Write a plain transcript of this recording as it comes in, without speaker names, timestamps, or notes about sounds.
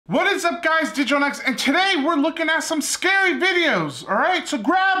What is up, guys? Digitalnex, and today we're looking at some scary videos, alright? So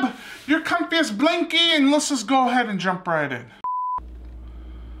grab your comfiest blankie and let's just go ahead and jump right in.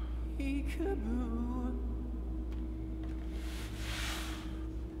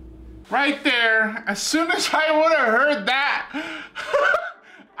 Right there, as soon as I would have heard that,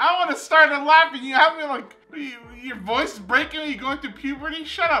 I would have started laughing. You have me like, your voice is breaking when you're going through puberty?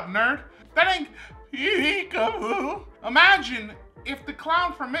 Shut up, nerd. That ain't peekaboo. Imagine if the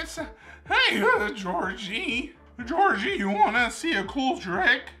clown from it said, hey, Georgie, you wanna see a cool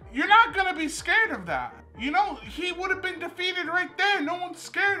trick? You're not gonna be scared of that. You know, he would have been defeated right there. No one's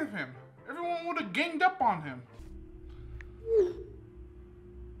scared of him. Everyone would have ganged up on him.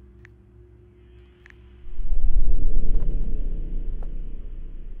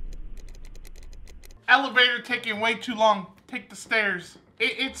 Elevator taking way too long. Take the stairs.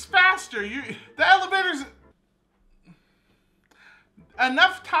 It's faster. The elevator's...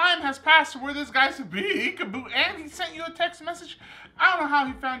 Enough time has passed to where this guy's a peekaboo, and he sent you a text message. I don't know how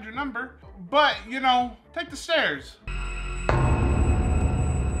he found your number, but, you know, take the stairs.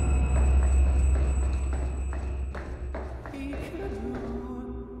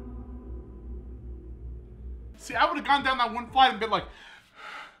 See, I would have gone down that one flight and been like,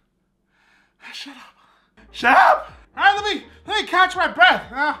 shut up. Shut up! All right, let me catch my breath.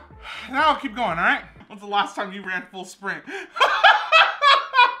 Now I'll keep going, all right? When's the last time you ran full sprint?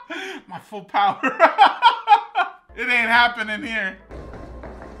 My full power. It ain't happening here.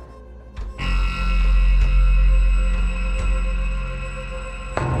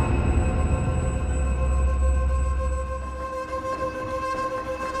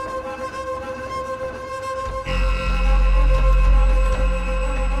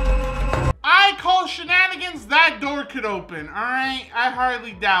 I call shenanigans. That door could open, all right? I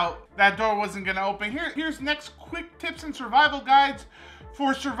hardly doubt that door wasn't gonna open. Here's next quick tips and survival guides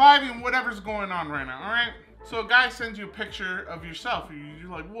for surviving whatever's going on right now, all right? So a guy sends you a picture of yourself. You're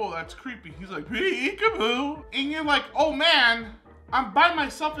like, whoa, that's creepy. He's like, peekaboo. And you're like, oh man, I'm by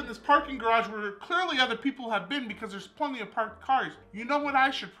myself in this parking garage where clearly other people have been because there's plenty of parked cars. You know what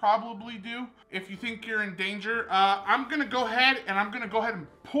I should probably do if you think you're in danger? I'm gonna go ahead and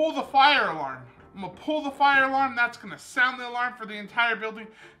pull the fire alarm. I'm gonna pull the fire alarm. That's gonna sound the alarm for the entire building.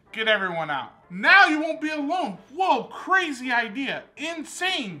 Get everyone out. Now you won't be alone. Whoa, crazy idea.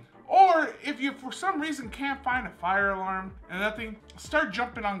 Insane. Or if you, for some reason, can't find a fire alarm and nothing, start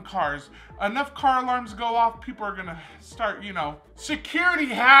jumping on cars. Enough car alarms go off, people are gonna start, you know, security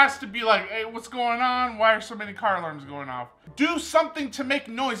has to be like, hey, what's going on? Why are so many car alarms going off? Do something to make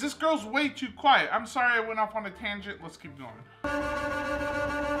noise. This girl's way too quiet. I'm sorry I went off on a tangent. Let's keep going.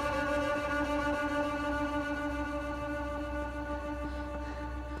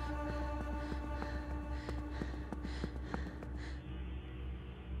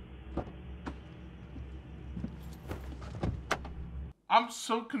 I'm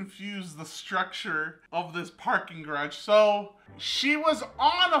so confused, the structure of this parking garage. So she was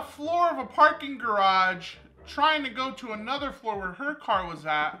on a floor of a parking garage trying to go to another floor where her car was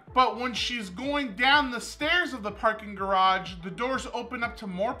at. But when she's going down the stairs of the parking garage, the doors open up to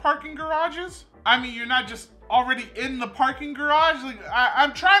more parking garages. I mean, you're not just already in the parking garage. Like,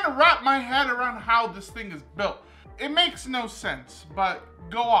 I'm trying to wrap my head around how this thing is built. It makes no sense, but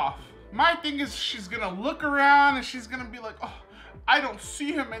go off. My thing is she's gonna look around and she's gonna be like, oh, I don't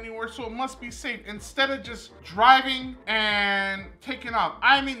see him anywhere, so it must be safe. Instead of just driving and taking off.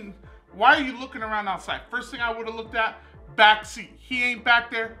 I mean, why are you looking around outside? First thing I would have looked at, back seat. He ain't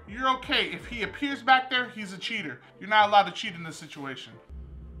back there, you're okay. If he appears back there, he's a cheater. You're not allowed to cheat in this situation.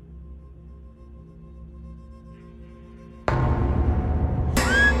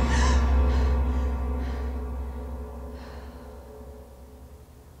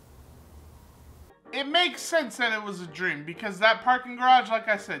 It makes sense that it was a dream because that parking garage, like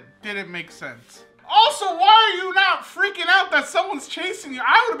I said, didn't make sense. Also, why are you not freaking out that someone's chasing you?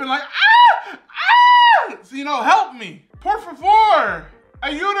 I would have been like, ah, ah! So, you know, help me. Por favor,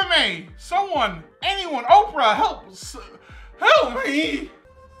 ayúdame. Someone, anyone, Oprah, help me.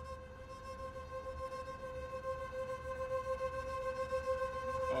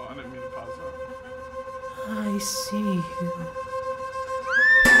 Oh, I didn't mean to pause that. I see you.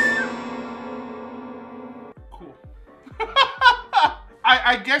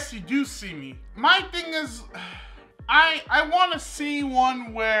 I guess you do see me. My thing is, I want to see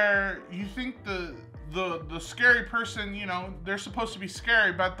one where you think the scary person, you know, they're supposed to be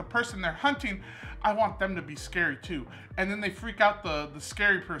scary, but the person they're hunting, I want them to be scary too. And then they freak out the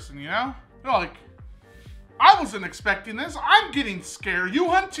scary person, you know? They're like, I wasn't expecting this. I'm getting scared. You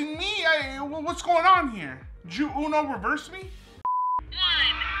hunting me? What's going on here? Did you Uno reverse me?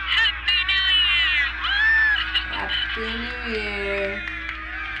 1. Happy New Year.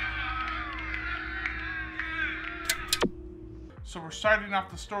 So we're starting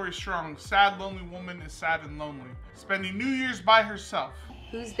off the story strong. Sad, lonely woman is sad and lonely. Spending New Year's by herself.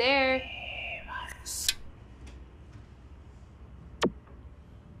 Who's there?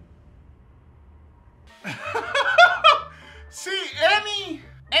 See,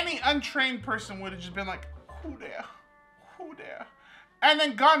 any untrained person would have just been like, who there? Who there? And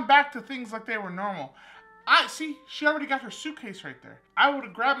then gone back to things like they were normal. See, she already got her suitcase right there. I would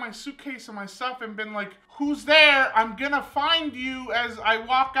have grabbed my suitcase and my stuff and been like, who's there? I'm gonna find you as I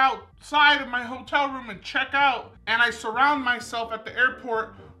walk outside of my hotel room and check out. And I surround myself at the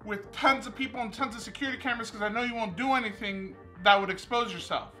airport with tons of people and tons of security cameras because I know you won't do anything that would expose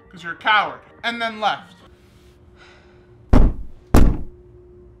yourself because you're a coward. And then left.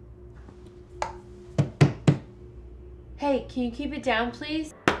 Hey, can you keep it down,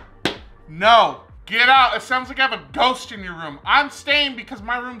 please? No. Get out. It sounds like I have a ghost in your room. I'm staying because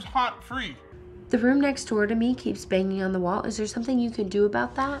my room's haunt-free. The room next door to me keeps banging on the wall. Is there something you can do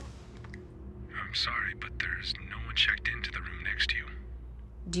about that? I'm sorry, but there's no one checked into the room next to you.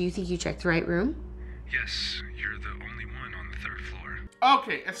 Do you think you checked the right room? Yes, you're the only one on the 3rd floor.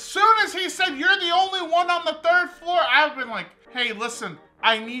 Okay, as soon as he said you're the only one on the 3rd floor, I've been like, hey, listen,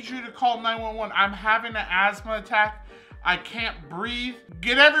 I need you to call 911. I'm having an asthma attack. I can't breathe.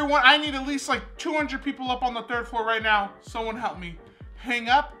 Get everyone, I need at least like 200 people up on the 3rd floor right now. Someone help me. Hang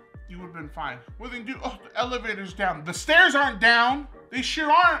up, you would have been fine. What do they do? Oh, the elevator's down. The stairs aren't down. They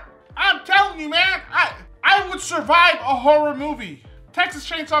sure aren't. I'm telling you, man, I would survive a horror movie. Texas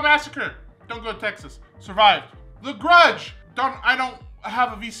Chainsaw Massacre. Don't go to Texas. Survived. The Grudge. I don't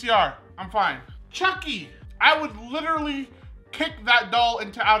have a VCR. I'm fine. Chucky. I would literally kick that doll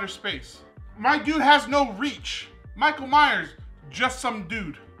into outer space. My dude has no reach. Michael Myers, just some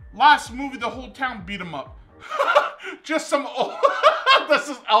dude. Last movie, the whole town beat him up. Just some old, this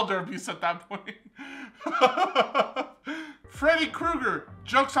is elder abuse at that point. Freddy Krueger,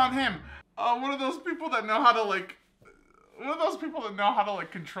 jokes on him. One of those people that know how to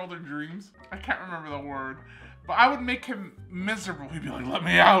control their dreams. I can't remember the word, but I would make him miserable. He'd be like, let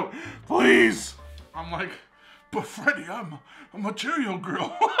me out, please. I'm like, but Freddy, I'm a material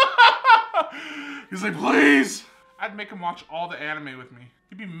girl. He's like, please. I'd make him watch all the anime with me.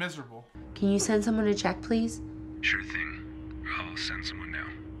 He'd be miserable. Can you send someone to check, please? Sure thing. I'll send someone now.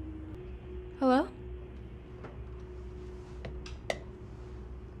 Hello?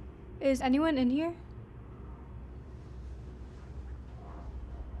 Is anyone in here?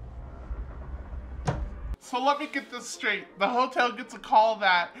 So let me get this straight. The hotel gets a call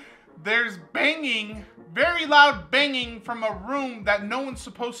that there's banging, very loud banging from a room that no one's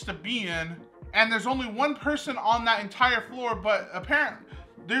supposed to be in. And there's only one person on that entire floor, but apparently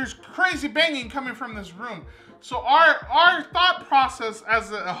there's crazy banging coming from this room. So our thought process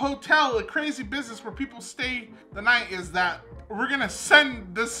as a hotel, a crazy business where people stay the night, is that we're gonna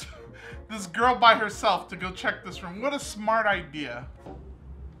send this girl by herself to go check this room. What a smart idea.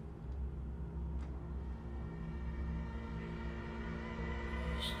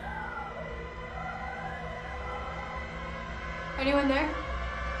 Anyone there?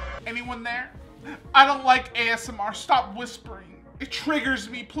 Anyone there? I don't like ASMR. Stop whispering. It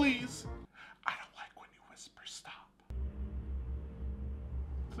triggers me, please. I don't like when you whisper. Stop.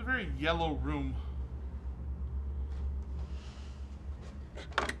 It's a very yellow room.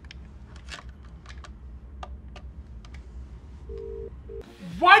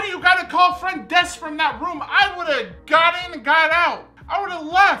 Why do you gotta call front desk from that room? I would have got in and got out. I would have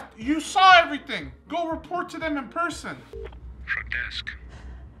left. You saw everything. Go report to them in person. Front desk.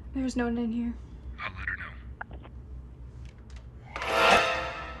 There's no one in here. I'll let her know.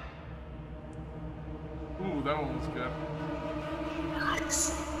 Ooh, that one was good.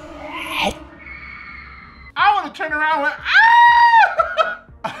 I want to turn around and went,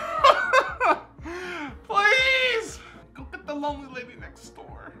 ah! Please! Go get the lonely lady next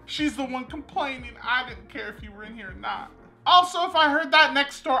door. She's the one complaining. I didn't care if you were in here or not. Also, if I heard that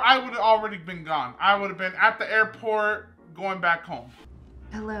next door, I would have already been gone. I would have been at the airport going back home.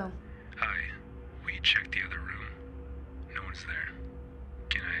 Hello. Hi. We checked the other room. No one's there.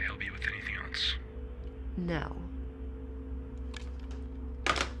 Can I help you with anything else? No.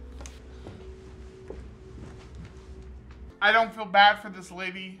 I don't feel bad for this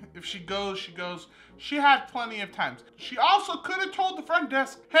lady. If she goes, she goes. She had plenty of times. She also could have told the front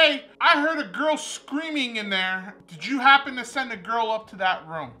desk, hey, I heard a girl screaming in there. Did you happen to send a girl up to that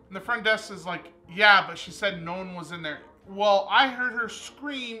room? And the front desk is like, yeah, but she said no one was in there. Well, I heard her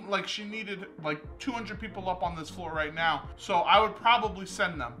scream like she needed like 200 people up on this floor right now. So I would probably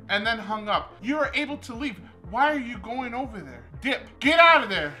send them. And then hung up. You were able to leave Why are you going over there? Dip. Get out of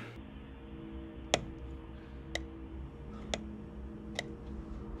there.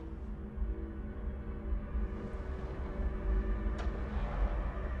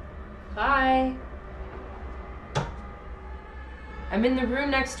 Hi. I'm in the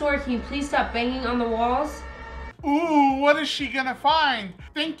room next door. Can you please stop banging on the walls? Ooh, what is she gonna find?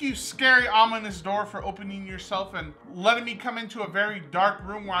 Thank you, scary, ominous door, for opening yourself and letting me come into a very dark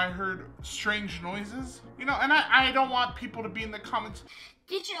room where I heard strange noises. You know, and I don't want people to be in the comments,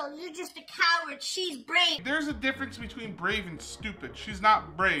 Digital, you're just a coward. She's brave. there's a difference between brave and stupid. She's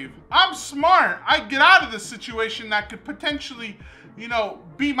not brave. I'm smart. I get out of this situation that could potentially, you know,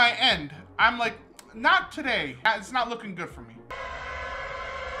 be my end. I'm like, not today. It's not looking good for me.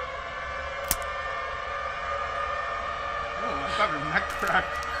 Oh, I thought her neck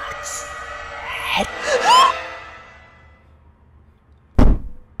cracked.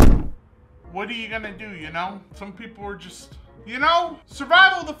 What are you gonna do, you know? Some people are just, you know,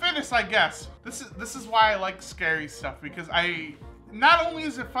 survival of the fittest, I guess. This is why I like scary stuff, because not only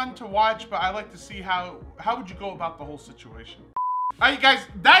is it fun to watch, but I like to see how would you go about the whole situation. Alright guys,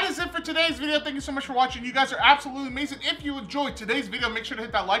 that is it for today's video. Thank you so much for watching. You guys are absolutely amazing. If you enjoyed today's video, make sure to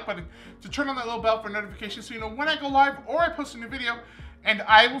hit that like button to turn on that little bell for notifications so you know when I go live or I post a new video. And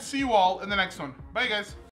I will see you all in the next one. Bye guys.